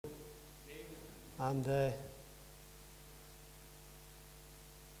And can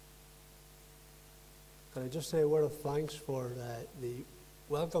I just say a word of thanks for the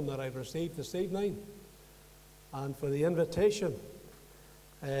welcome that I've received this evening, and for the invitation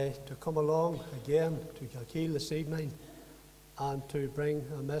to come along again to Kilkeel this evening and to bring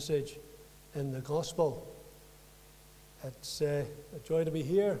a message in the gospel. It's a joy to be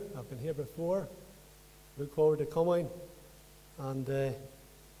here. I've been here before. Look forward to coming, and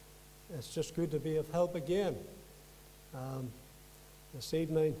it's just good to be of help again. This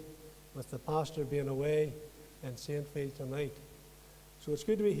evening, with the pastor being away in Saintfield tonight. So it's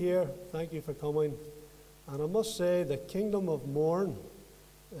good to be here. Thank you for coming. And I must say, the Kingdom of Mourne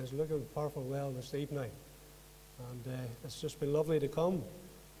is looking powerful well this evening. And it's just been lovely to come,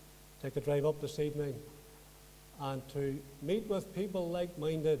 take a drive up this evening, and to meet with people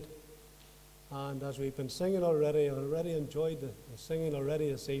like-minded. And as we've been singing already, I already enjoyed the singing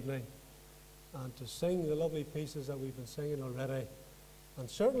already this evening, and to sing the lovely pieces that we've been singing already. And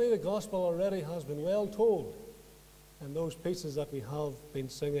certainly the gospel already has been well told in those pieces that we have been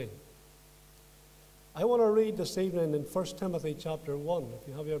singing. I want to read this evening in 1 Timothy chapter 1, if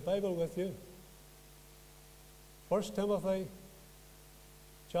you have your Bible with you. 1 Timothy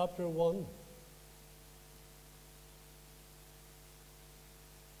chapter 1.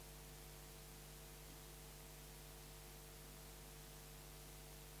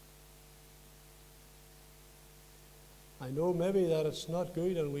 I know maybe that it's not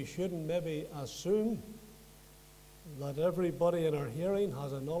good, and we shouldn't maybe assume that everybody in our hearing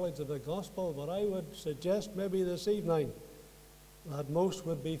has a knowledge of the gospel, but I would suggest maybe this evening that most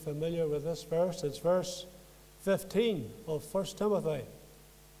would be familiar with this verse. It's verse 15 of 1 Timothy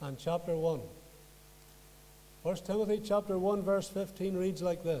and chapter 1. 1 Timothy chapter 1 verse 15 reads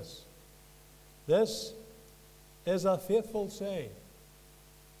like this: "This is a faithful saying,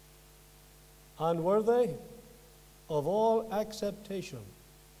 and worthy of all acceptation,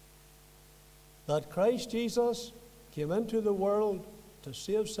 that Christ Jesus came into the world to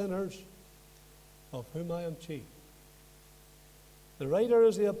save sinners, of whom I am chief." The writer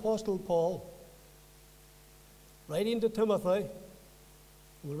is the Apostle Paul, writing to Timothy.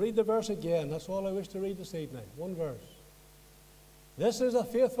 We'll read the verse again. That's all I wish to read this evening. One verse. "This is a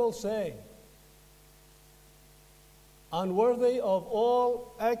faithful saying, and worthy of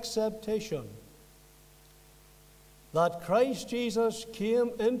all acceptation, that Christ Jesus came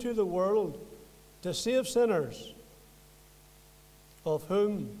into the world to save sinners, of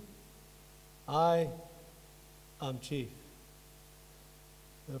whom I am chief."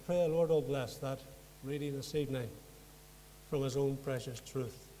 I pray the Lord will bless that reading this evening from His own precious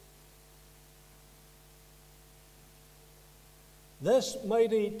truth. This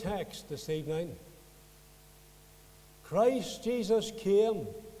mighty text this evening, Christ Jesus came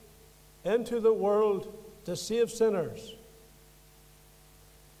into the world to save sinners.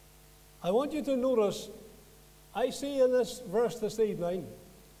 I want you to notice, I see in this verse this evening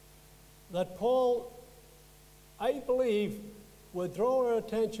that Paul, I believe, would draw our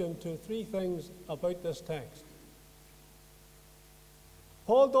attention to three things about this text.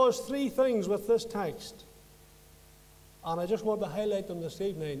 Paul does three things with this text, and I just want to highlight them this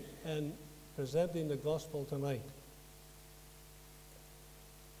evening in presenting the gospel tonight.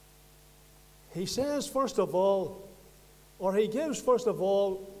 He says, first of all, or he gives, first of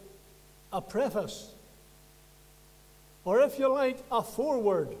all, a preface, or if you like, a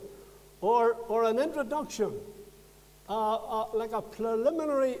foreword, or an introduction, like a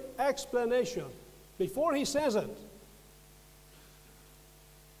preliminary explanation. Before he says it,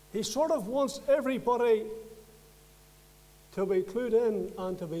 he sort of wants everybody to be clued in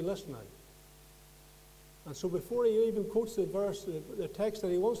and to be listening. And so before he even quotes the verse, the text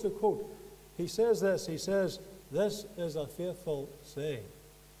that he wants to quote, he says this. He says, "This is a faithful saying."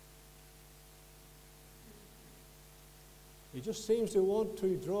 He just seems to want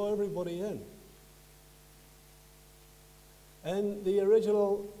to draw everybody in. In the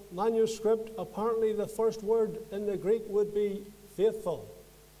original manuscript, apparently the first word in the Greek would be faithful.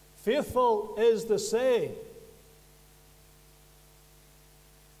 Faithful is the saying.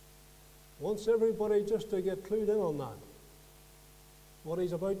 Wants everybody just to get clued in on that, what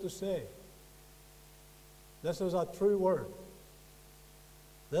he's about to say. This is a true word.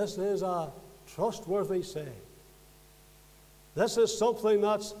 This is a trustworthy saying. This is something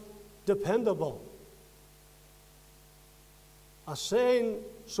that's dependable. A saying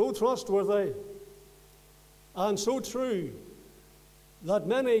so trustworthy and so true that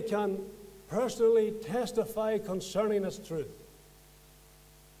many can personally testify concerning its truth.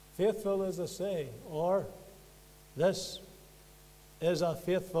 Faithful is the saying, or this is a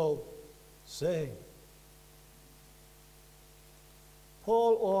faithful say.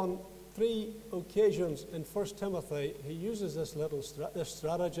 Paul, on 3 occasions in 1 Timothy, he uses this little this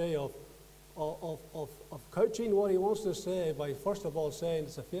strategy of couching what he wants to say by first of all saying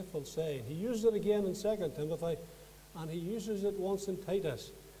it's a faithful saying. He uses it again in 2 Timothy, and he uses it once in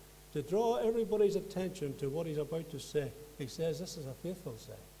Titus to draw everybody's attention to what he's about to say. He says this is a faithful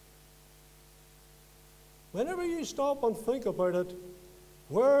saying. Whenever you stop and think about it,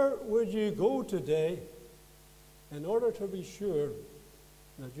 where would you go today in order to be sure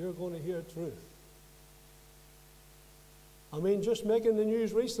that you're going to hear truth? I mean, just making the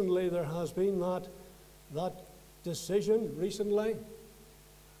news recently, there has been that decision recently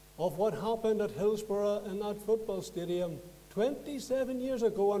of what happened at Hillsborough in that football stadium 27 years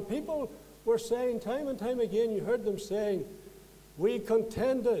ago. And people were saying time and time again, you heard them saying, we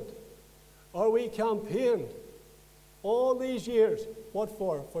contended or we campaigned all these years. What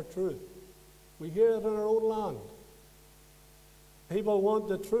for? For truth. We hear it in our own land. People want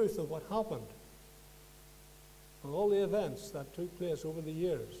the truth of what happened and all the events that took place over the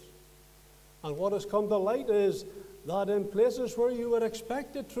years. And what has come to light is that in places where you would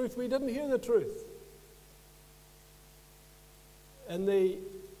expect the truth, we didn't hear the truth. In the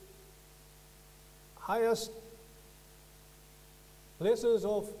highest places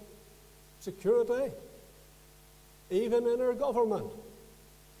of security, even in our government,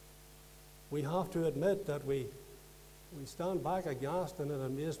 we have to admit that we stand back aghast and in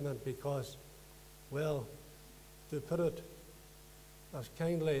amazement because, well, to put it as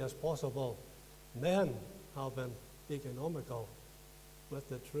kindly as possible, men have been economical with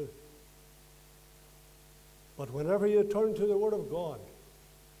the truth. But whenever you turn to the Word of God,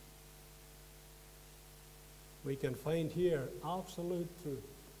 we can find here absolute truth.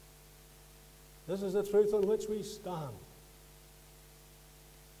 This is the truth on which we stand.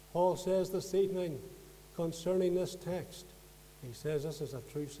 Paul says this evening concerning this text, he says this is a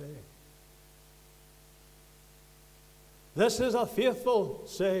true saying. This is a faithful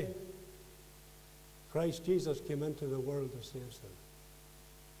saying. Christ Jesus came into the world to save sinners.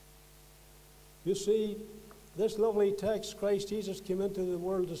 You see, this lovely text, Christ Jesus came into the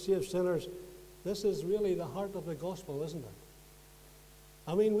world to save sinners, this is really the heart of the gospel, isn't it?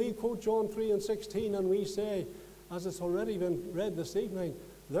 I mean, we quote John 3:16 and we say, as it's already been read this evening,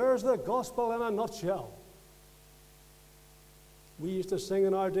 there's the gospel in a nutshell. We used to sing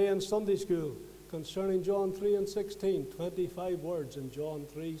in our day in Sunday school concerning John 3:16, 25 words in John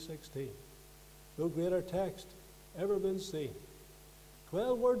 3:16. No greater text ever been seen.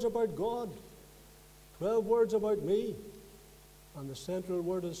 12 words about God, 12 words about me, and the central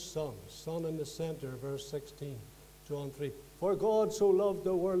word is Son. Son in the center, verse 16, John 3. For God so loved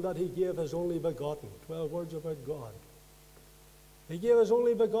the world that he gave his only begotten. 12 words about God. He gave his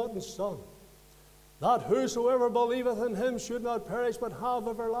only begotten Son, that whosoever believeth in him should not perish but have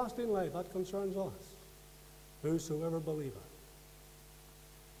everlasting life. That concerns us. Whosoever believeth.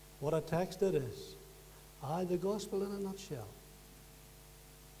 What a text it is. Aye, the gospel in a nutshell.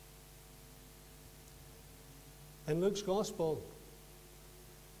 In Luke's gospel,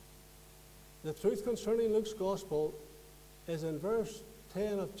 the truth concerning Luke's gospel is in verse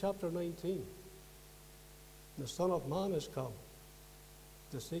 10 of chapter 19. The Son of Man is come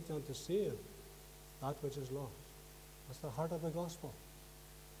to seek and to save that which is lost. That's the heart of the gospel.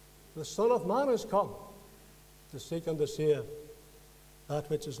 The Son of Man is come to seek and to save that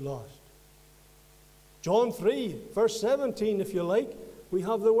which is lost. John 3, verse 17, if you like, we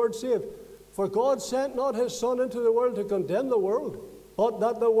have the word saved. For God sent not his Son into the world to condemn the world, but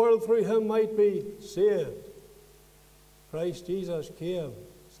that the world through him might be saved. Christ Jesus came,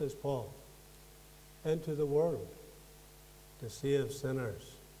 says Paul, into the world to save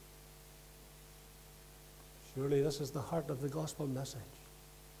sinners. Surely this is the heart of the gospel message.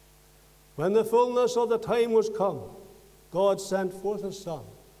 When the fullness of the time was come, God sent forth his Son,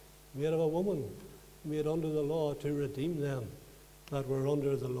 made of a woman, made under the law, to redeem them that were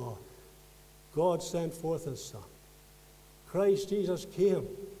under the law. God sent forth his Son. Christ Jesus came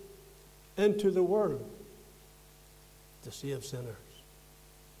into the world to save sinners.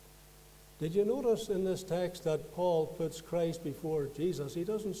 Did you notice in this text that Paul puts Christ before Jesus? He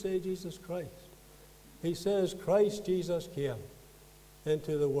doesn't say Jesus Christ. He says Christ Jesus came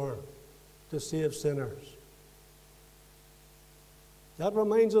into the world to save sinners. That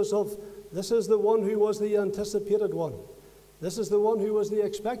reminds us of, this is the one who was the anticipated one. This is the one who was the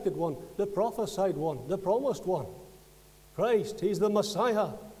expected one, the prophesied one, the promised one. Christ, he's the Messiah.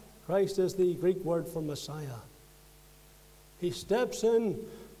 Christ is the Greek word for Messiah. He steps in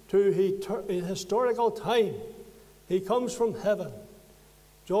to historical time. He comes from heaven.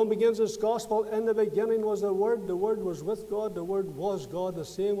 John begins his gospel, in the beginning was the Word was with God, the Word was God, the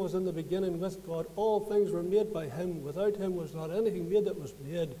same was in the beginning with God. All things were made by him, without him was not anything made that was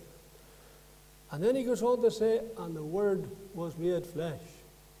made. And then he goes on to say, and the Word was made flesh.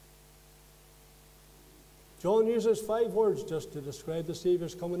 John uses 5 words just to describe the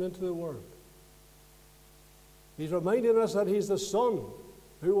Saviour's coming into the world. He's reminding us that he's the Son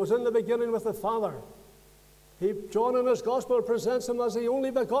who was in the beginning with the Father. John in his Gospel presents him as the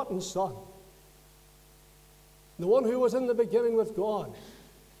only begotten Son, the one who was in the beginning with God.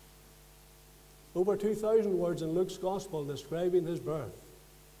 Over 2,000 words in Luke's Gospel describing his birth.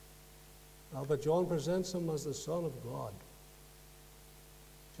 But John presents him as the Son of God.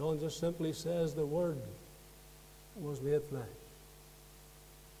 John just simply says the Word was made flesh,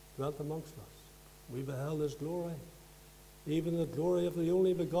 dwelt amongst us. We beheld his glory, even the glory of the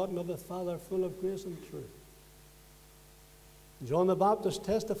only begotten of the Father, full of grace and truth. John the Baptist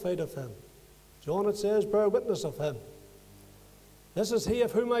testified of him. John, it says, bear witness of him. This is he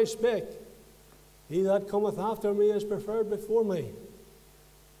of whom I spake. He that cometh after me is preferred before me.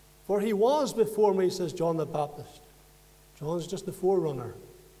 For he was before me, says John the Baptist. John's just the forerunner.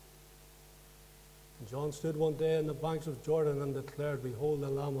 And John stood one day on the banks of Jordan and declared, behold the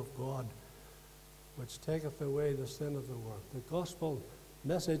Lamb of God, which taketh away the sin of the world. The gospel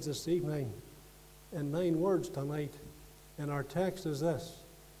message this evening in 9 words tonight in our text is this: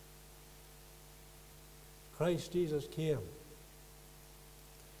 Christ Jesus came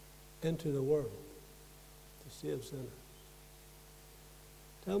into the world to save sinners.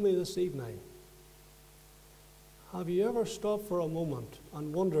 Tell me this evening, have you ever stopped for a moment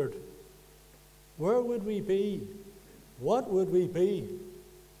and wondered, where would we be? What would we be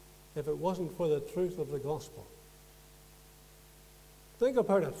if it wasn't for the truth of the gospel? Think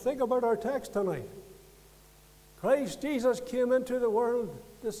about it. Think about our text tonight. Christ Jesus came into the world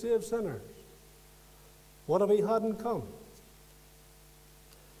to save sinners. What if he hadn't come?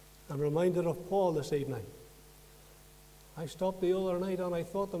 I'm reminded of Paul this evening. I stopped the other night and I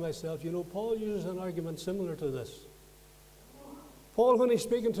thought to myself, you know, Paul uses an argument similar to this. Paul, when he's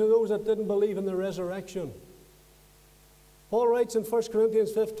speaking to those that didn't believe in the resurrection, Paul writes in 1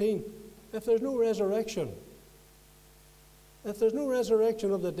 Corinthians 15, if there's no resurrection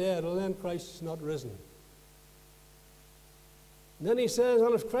of the dead, well, then Christ is not risen. And then he says,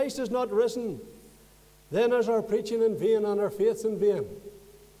 and if Christ is not risen, then is our preaching in vain and our faith in vain.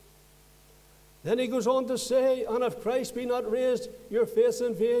 Then he goes on to say, and if Christ be not raised, your faith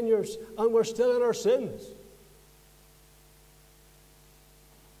in vain, and we're still in our sins.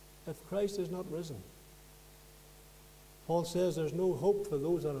 If Christ is not risen, Paul says there's no hope for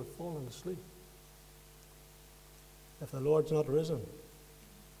those that have fallen asleep. If the Lord's not risen.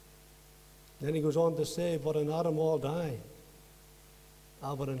 Then he goes on to say, but in Adam all die,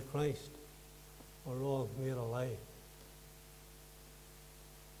 but in Christ are all made alive.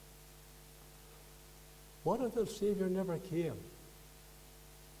 What if the Savior never came?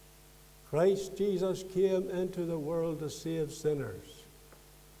 Christ Jesus came into the world to save sinners.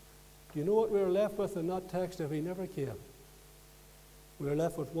 Do you know what we were left with in that text if he never came? We were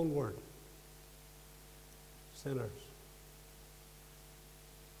left with one word: sinners.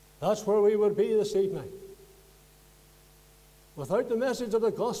 That's where we would be this evening. Without the message of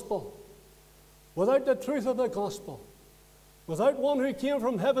the gospel, without the truth of the gospel, without one who came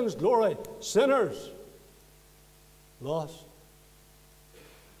from heaven's glory, sinners, lost,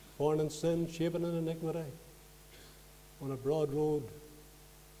 born in sin, shapen in iniquity, on a broad road,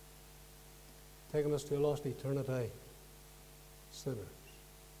 taking us to a lost eternity, sinners.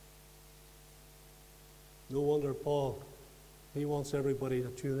 No wonder Paul, he wants everybody to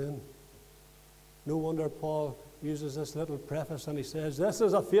tune in. No wonder Paul uses this little preface and he says, this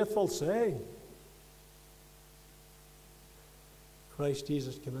is a faithful saying. Christ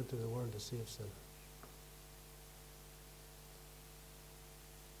Jesus came into the world to save sinners.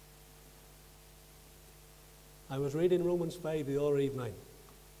 I was reading Romans 5 the other evening.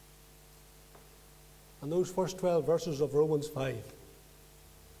 And those first 12 verses of Romans 5.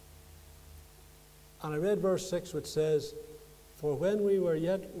 And I read verse 6, which says, for when we were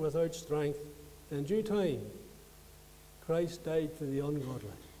yet without strength, in due time, Christ died for the ungodly.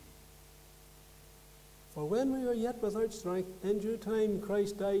 For when we were yet without strength, in due time,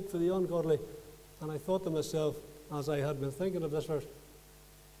 Christ died for the ungodly. And I thought to myself, as I had been thinking of this verse,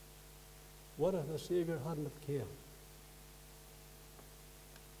 what if the Savior hadn't have came?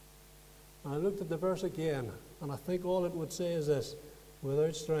 And I looked at the verse again, and I think all it would say is this: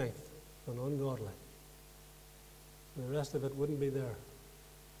 without strength and ungodly. The rest of it wouldn't be there.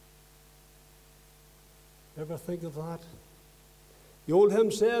 Ever think of that? The old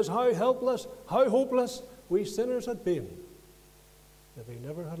hymn says, how helpless, how hopeless we sinners had been if he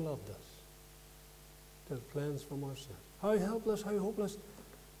never had loved us to cleanse from our sin. How helpless, how hopeless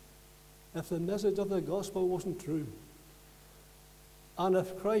if the message of the gospel wasn't true. And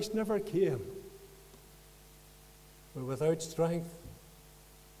if Christ never came, we're without strength,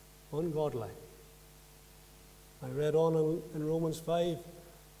 ungodly. I read on in Romans 5,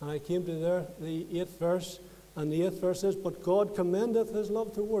 and I came to there, the 8th verse, and the 8th verse says, but God commendeth his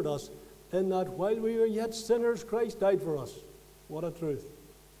love toward us, in that while we were yet sinners, Christ died for us. What a truth.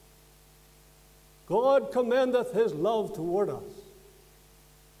 God commendeth his love toward us,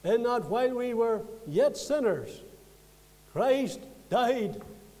 in that while we were yet sinners, Christ died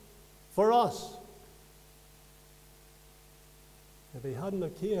for us. If he hadn't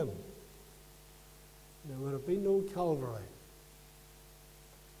have came, there would have been no Calvary.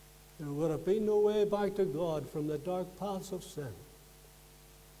 There would have been no way back to God from the dark paths of sin.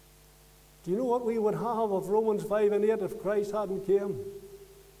 Do you know what we would have of Romans 5 and 8 if Christ hadn't came?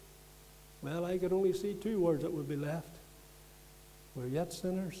 Well, I could only see two words that would be left. We're yet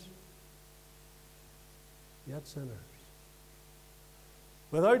sinners. Yet sinners.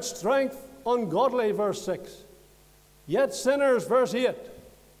 Without strength, ungodly, verse 6. Yet sinners, verse 8.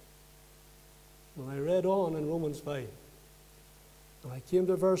 And I read on in Romans 5. And I came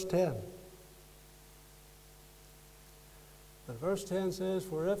to verse 10. And verse 10 says,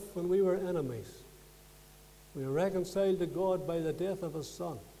 for if when we were enemies, we were reconciled to God by the death of his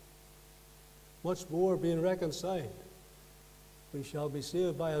Son, much more being reconciled, we shall be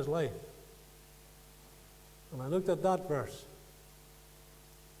saved by his life. And I looked at that verse.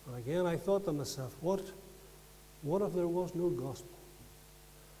 And again I thought to myself, what if there was no gospel?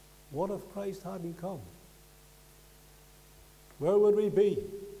 What if Christ hadn't come? Where would we be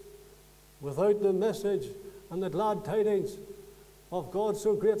without the message and the glad tidings of God's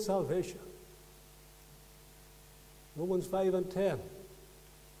so great salvation? Romans 5 and 10,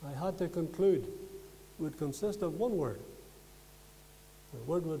 I had to conclude, would consist of one word. The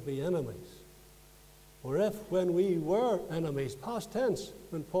word would be enemies. Or if when we were enemies, past tense,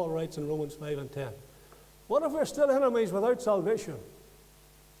 when Paul writes in Romans 5 and 10. What if we're still enemies without salvation?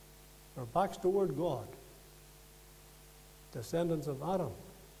 Our backs toward God. Descendants of Adam.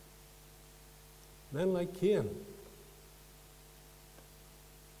 Men like Cain.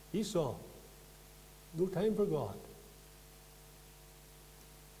 Esau. No time for God.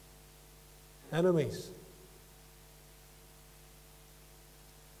 Enemies.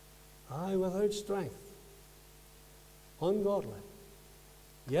 Aye, without strength. Ungodly.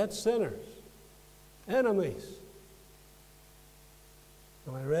 Yet sinners. Enemies.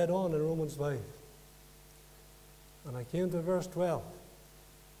 And I read on in Romans 5. And I came to verse 12.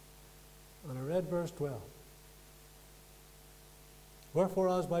 And I read verse 12. Wherefore,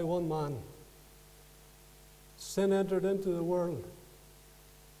 as by one man sin entered into the world,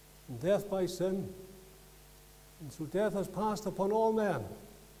 and death by sin, and so death has passed upon all men,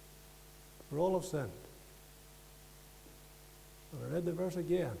 for all have sinned. And I read the verse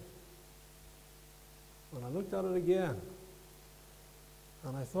again. And I looked at it again.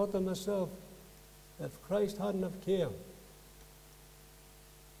 And I thought to myself, if Christ hadn't have came,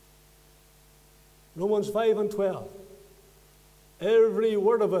 Romans 5 and 12, every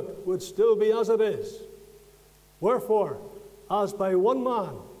word of it would still be as it is. Wherefore, as by one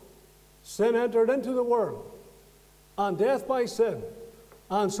man sin entered into the world, and death by sin,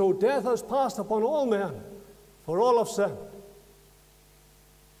 and so death has passed upon all men, for all have sinned.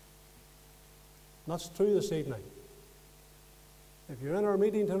 That's true this evening. If you're in our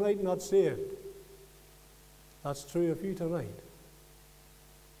meeting tonight not saved, that's true of you tonight.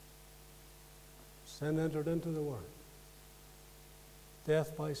 Sin entered into the world.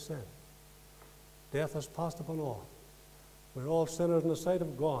 Death by sin. Death has passed upon all. We're all sinners in the sight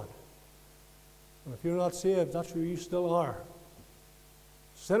of God. And if you're not saved, that's who you still are.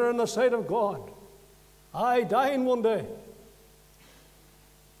 Sinner in the sight of God. I dying one day.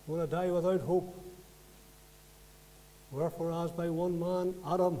 I'm going to die without hope. Wherefore, as by one man,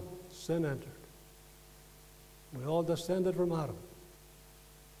 Adam, sin entered. We all descended from Adam.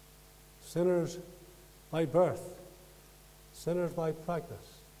 Sinners by birth. Sinners by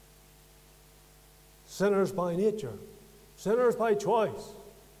practice. Sinners by nature. Sinners by choice.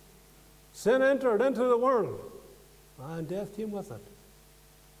 Sin entered into the world, and death came with it.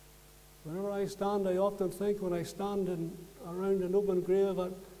 Whenever I stand, I often think, when I stand around an open grave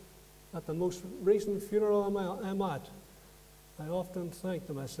at the most recent funeral I'm at, I often think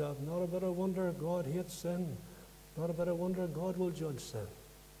to myself, not a bit of wonder God hates sin. Not a bit of wonder God will judge sin.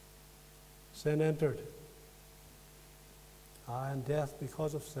 Sin entered. and death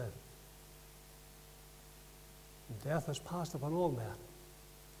because of sin. And death has passed upon all men.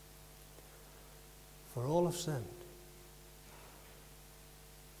 For all have sinned.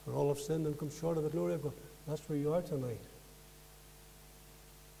 For all have sinned and come short of the glory of God. That's where you are tonight.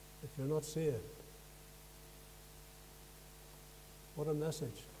 If you're not saved. What a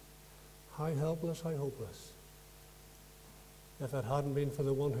message. How helpless, how hopeless. If it hadn't been for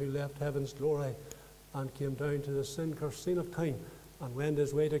the one who left heaven's glory and came down to the sin-cursed scene of time and went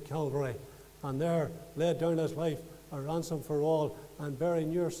his way to Calvary and there laid down his life a ransom for all and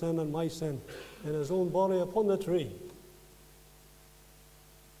bearing your sin and my sin in his own body upon the tree.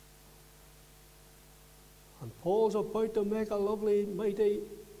 And Paul's about to make a lovely, mighty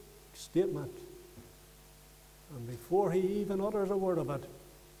statement. And before he even utters a word of it,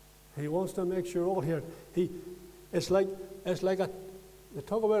 he wants to make sure all here. It's like they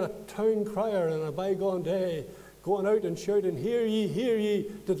talk about a town crier in a bygone day, going out and shouting, hear ye,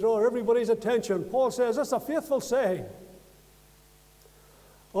 to draw everybody's attention. Paul says, that's a faithful saying.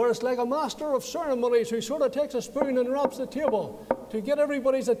 Or it's like a master of ceremonies who sort of takes a spoon and raps the table to get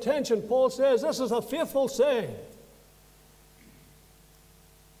everybody's attention. Paul says, this is a faithful saying.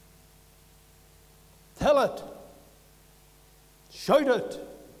 Tell it. Shout it.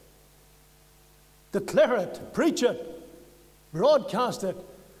 Declare it. Preach it. Broadcast it.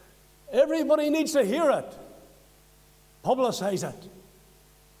 Everybody needs to hear it. Publicize it.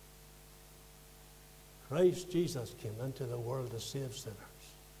 Christ Jesus came into the world to save sinners.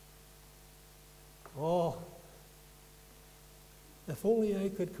 Oh, if only I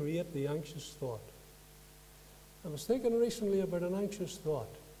could create the anxious thought. I was thinking recently about an anxious thought.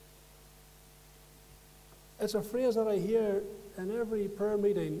 It's a phrase that I hear in every prayer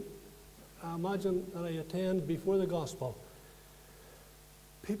meeting, I imagine, that I attend before the gospel.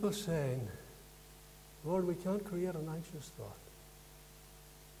 People saying, Lord, we can't create an anxious thought.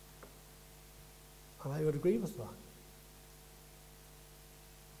 And I would agree with that.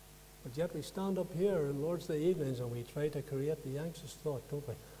 But yet we stand up here in Lord's Day evenings and we try to create the anxious thought, don't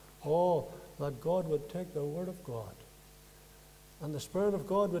we? Oh, that God would take the Word of God. And the Spirit of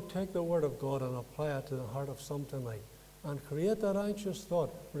God would take the Word of God and apply it to the heart of some tonight. And create that anxious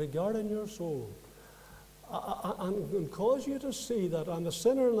thought regarding your soul. And cause you to see that I'm a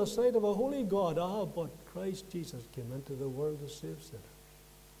sinner in the sight of a holy God. But Christ Jesus came into the world to save sinners.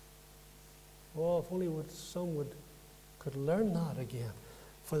 Oh, if only some could learn that again.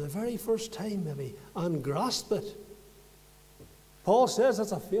 For the very first time, maybe, and grasp it. Paul says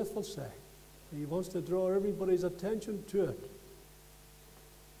it's a faithful saying. He wants to draw everybody's attention to it.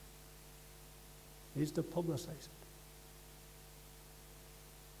 He needs to publicize it.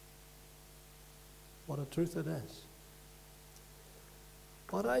 What a truth it is.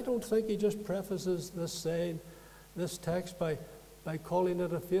 But I don't think he just prefaces this saying, this text by calling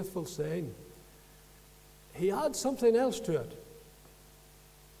it a faithful saying. He adds something else to it.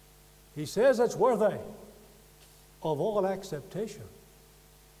 He says it's worthy of all acceptation.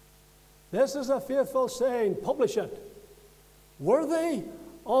 This is a faithful saying. Publish it. Worthy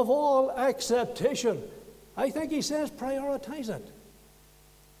of all acceptation. I think he says prioritize it.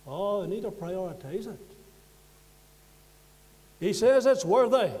 Oh, I need to prioritize it. He says it's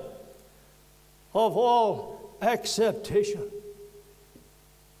worthy of all acceptation.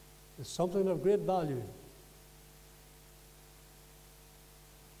 It's something of great value.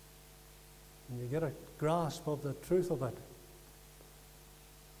 And you get a grasp of the truth of it.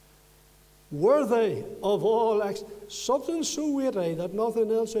 Worthy of all something so weighty that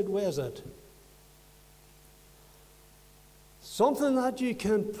nothing else outweighs it. Something that you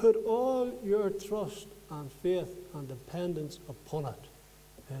can put all your trust and faith and dependence upon it.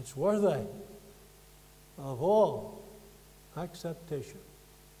 It's worthy of all acceptation.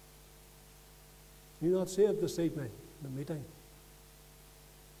 You're not saved this evening in the meeting.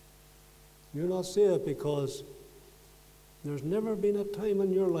 You're not saved because there's never been a time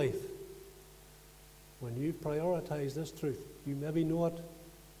in your life when you've prioritized this truth. You maybe know it.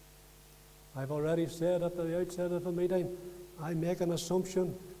 I've already said at the outset of the meeting, I make an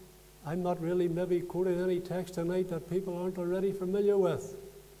assumption. I'm not really maybe quoting any text tonight that people aren't already familiar with.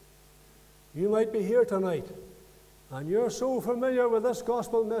 You might be here tonight and you're so familiar with this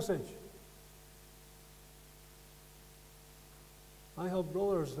gospel message. I have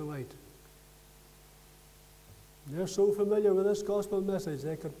brothers tonight. They're so familiar with this gospel message,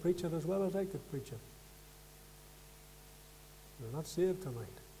 they could preach it as well as I could preach it. They're not saved tonight.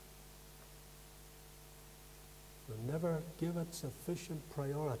 They'll never give it sufficient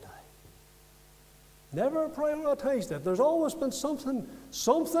priority. Never prioritized it. There's always been something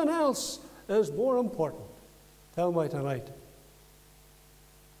else is more important. Tell me tonight.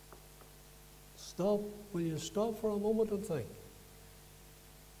 Will you stop for a moment and think?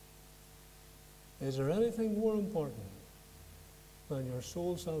 Is there anything more important than your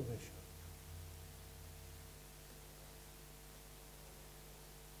soul's salvation?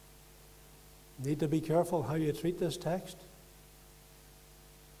 Need to be careful how you treat this text.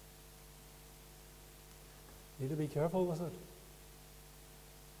 Need to be careful with it.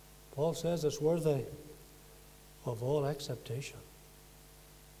 Paul says it's worthy of all acceptation.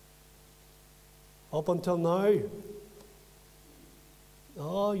 Up until now,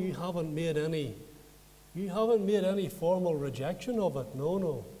 you haven't made any formal rejection of it.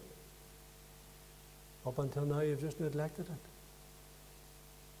 No. Up until now, you've just neglected it.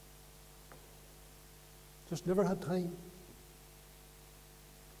 Just never had time.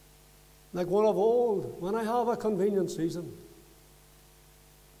 Like one of old, when I have a convenient season,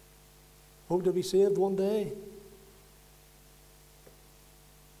 hope to be saved one day.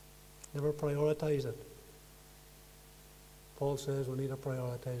 Never prioritize it. Paul says we need to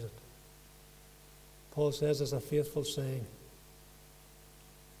prioritize it. Paul says it's a faithful saying,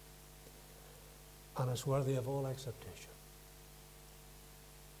 and it's worthy of all acceptation.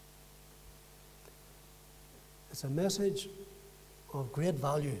 It's a message of great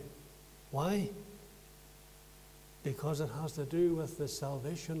value. Why? Because it has to do with the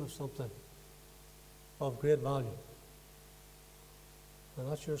salvation of something of great value. And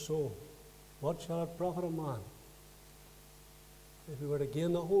that's your soul. What shall it profit a man if he were to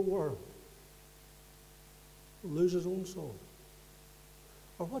gain the whole world, lose his own soul?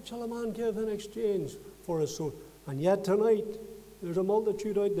 Or what shall a man give in exchange for his soul? And yet tonight, there's a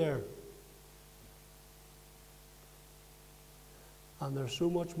multitude out there. And there's so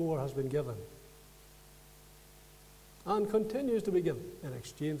much more has been given and continues to be given in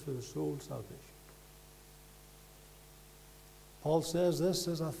exchange for the soul's salvation. Paul says this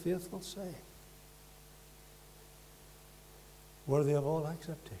is a faithful saying, worthy of all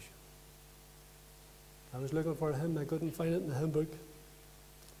acceptation. I was looking for a hymn, I couldn't find it in the hymn book.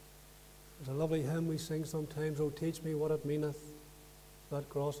 There's a lovely hymn we sing sometimes, "Oh, teach me what it meaneth, that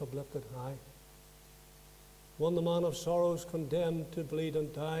cross uplifted high. One the man of sorrows condemned to bleed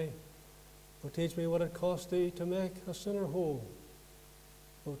and die. Oh, teach me what it cost thee to make a sinner whole.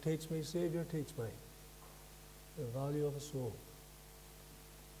 Oh, teach me, Saviour, teach me the value of a soul."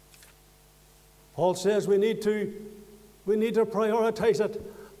 Paul says we need to prioritize it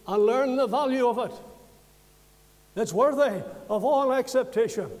and learn the value of it. It's worthy of all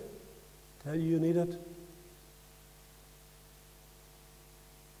acceptation. Tell you need it.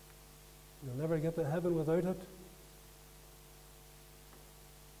 You'll never get to heaven without it.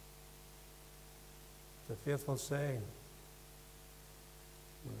 It's a faithful saying,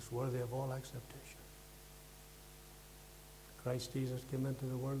 and it's worthy of all acceptation. Christ Jesus came into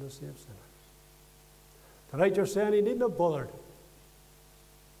the world to save sinners. Tonight you're saying he needn't have bothered.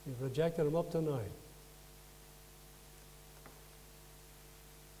 You've rejected him up to now.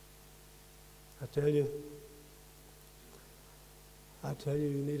 I tell you,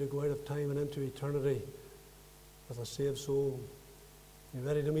 you need to go out of time and into eternity with a saved soul. You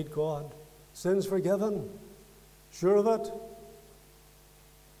ready to meet God? Sins forgiven? Sure of it?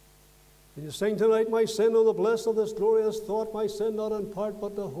 Can you sing tonight, "My sin, oh the bliss of this glorious thought, my sin not in part,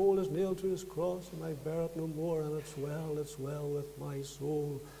 but the whole is nailed to his cross, and I bear it no more, and it's well with my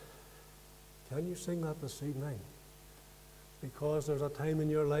soul." Can you sing that this evening? Because there's a time in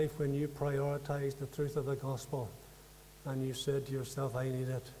your life when you prioritize the truth of the gospel, and you said to yourself, "I need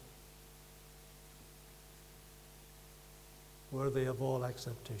it." Worthy of all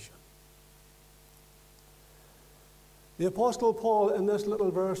acceptation. The Apostle Paul, in this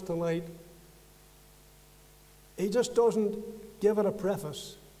little verse tonight, he just doesn't give it a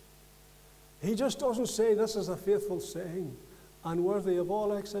preface. He just doesn't say this is a faithful saying and worthy of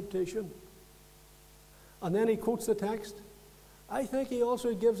all acceptation. And then he quotes the text. I think he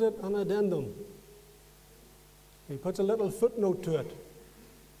also gives it an addendum. He puts a little footnote to it.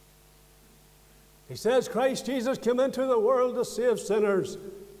 He says, Christ Jesus came into the world to save sinners,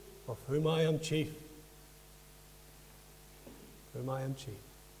 of whom I am chief. Whom I am chief.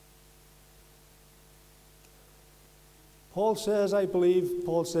 Paul says, I believe,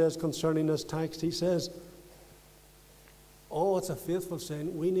 Paul says concerning this text, he says, oh, it's a faithful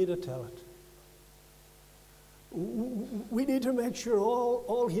saying. We need to tell it. We need to make sure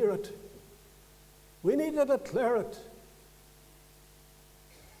all hear it. We need to declare it.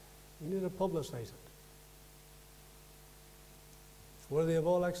 We need to publicize it. It's worthy of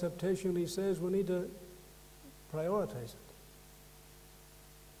all acceptation, he says. We need to prioritize it.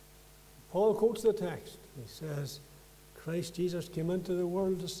 Paul quotes the text. He says, Christ Jesus came into the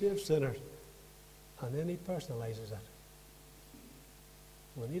world to save sinners, And then he personalizes it.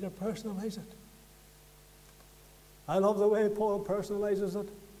 We need to personalize it. I love the way Paul personalizes it.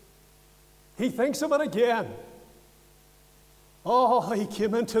 He thinks of it again. Oh, he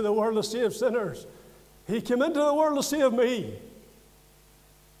came into the world to save sinners. He came into the world to save me.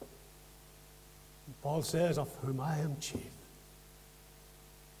 Paul says, of whom I am chief.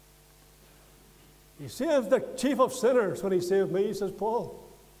 He saved the chief of sinners when he saved me, says Paul.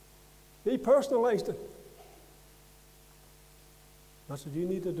 He personalized it. That's what you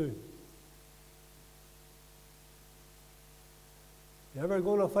need to do. If you're ever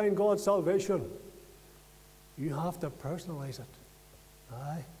going to find God's salvation, you have to personalize it.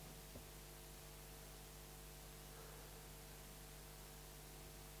 Aye.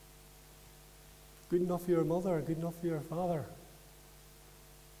 Good enough for your mother, good enough for your father.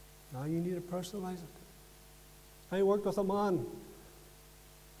 Now you need to personalize it. I worked with a man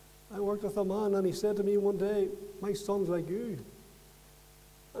and he said to me one day, my son's like you.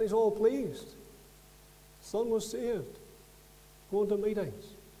 And he's all pleased. Son was saved, going to meetings.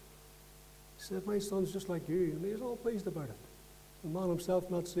 He said, my son's just like you, and he's all pleased about it. The man himself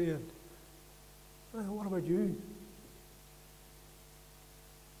not saved. I said, what about you?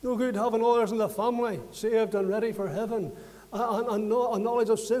 No good having others in the family saved and ready for heaven, and knowledge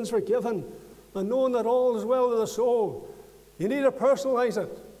of sins forgiven, and knowing that all is well with the soul. You need to personalize it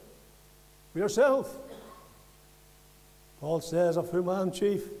for yourself. Paul says, of whom I am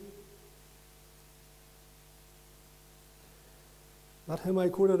chief. That hymn I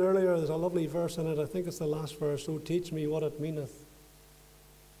quoted earlier, there's a lovely verse in it. I think it's the last verse. So teach me what it meaneth,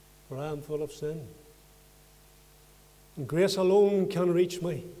 for I am full of sin. And grace alone can reach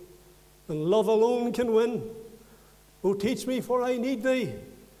me, and love alone can win. Oh, teach me, for I need thee.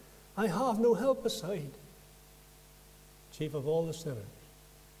 I have no help beside. Chief of all the sinners,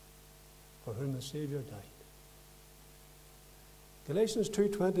 for whom the Saviour died. Galatians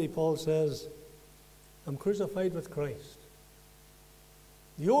 2:20, Paul says, I'm crucified with Christ.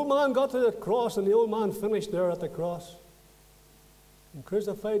 The old man got to the cross, and the old man finished there at the cross. I'm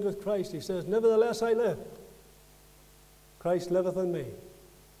crucified with Christ. He says, nevertheless I live. Christ liveth in me.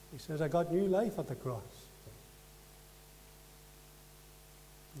 He says, I got new life at the cross.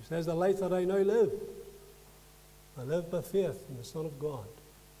 He says, the life that I now live, I live by faith in the Son of God.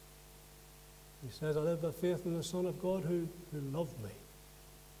 He says, I live by faith in the Son of God who loved me.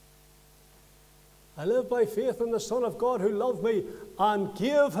 I live by faith in the Son of God who loved me and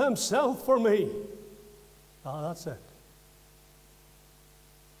gave himself for me. Ah, that's it.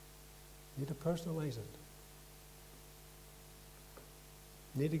 You need to personalize it.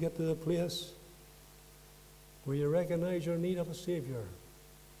 You need to get to the place where you recognize your need of a Savior.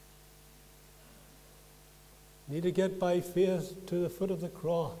 You need to get by faith to the foot of the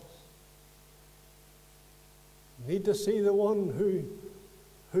cross. You need to see the one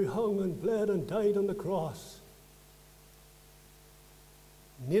who hung and bled and died on the cross.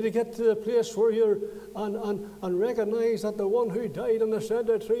 You need to get to the place where you're and recognize that the one who died on the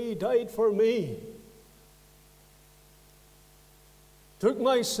center tree died for me. Took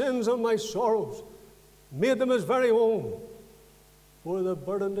my sins and my sorrows, made them his very own. Bore the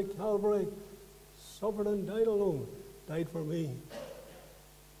burden to Calvary, suffered and died alone, died for me.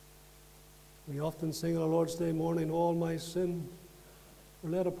 We often sing on our Lord's Day morning, all my sins were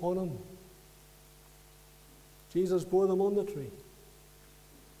laid upon him. Jesus bore them on the tree.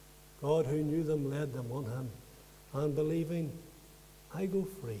 God who knew them led them on him. And believing, I go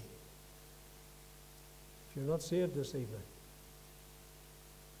free. If you're not saved this evening,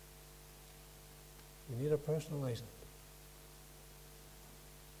 you need to personalize it.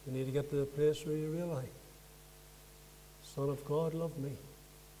 You need to get to the place where you realize, Son of God loved me,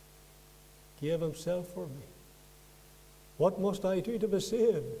 gave himself for me. What must I do to be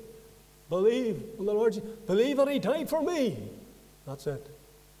saved? Believe on the Lord Jesus. Believe that he died for me. That's it.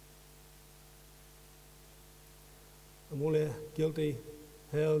 I'm only a guilty,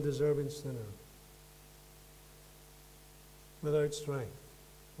 hell-deserving sinner, without strength,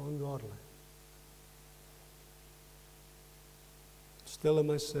 ungodly, still in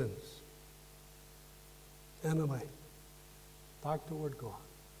my sins, enemy, back toward God.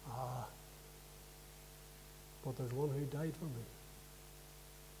 But there's one who died for me.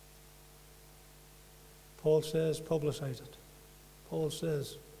 Paul says, publicize it. Paul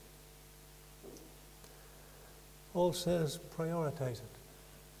says, prioritize it.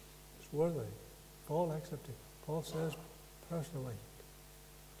 It's worthy. Paul accepted it. Paul says, personally.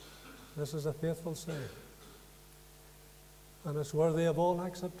 This is a faithful saying. And it's worthy of all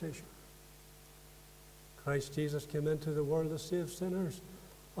acceptation. Christ Jesus came into the world to save sinners,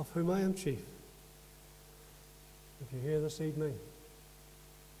 of whom I am chief. If you're here this evening,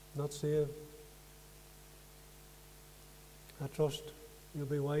 not saved, I trust you'll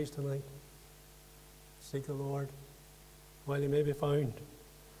be wise tonight. Seek the Lord while he may be found.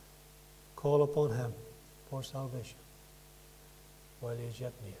 Call upon him for salvation while he is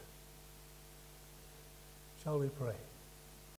yet near. Shall we pray?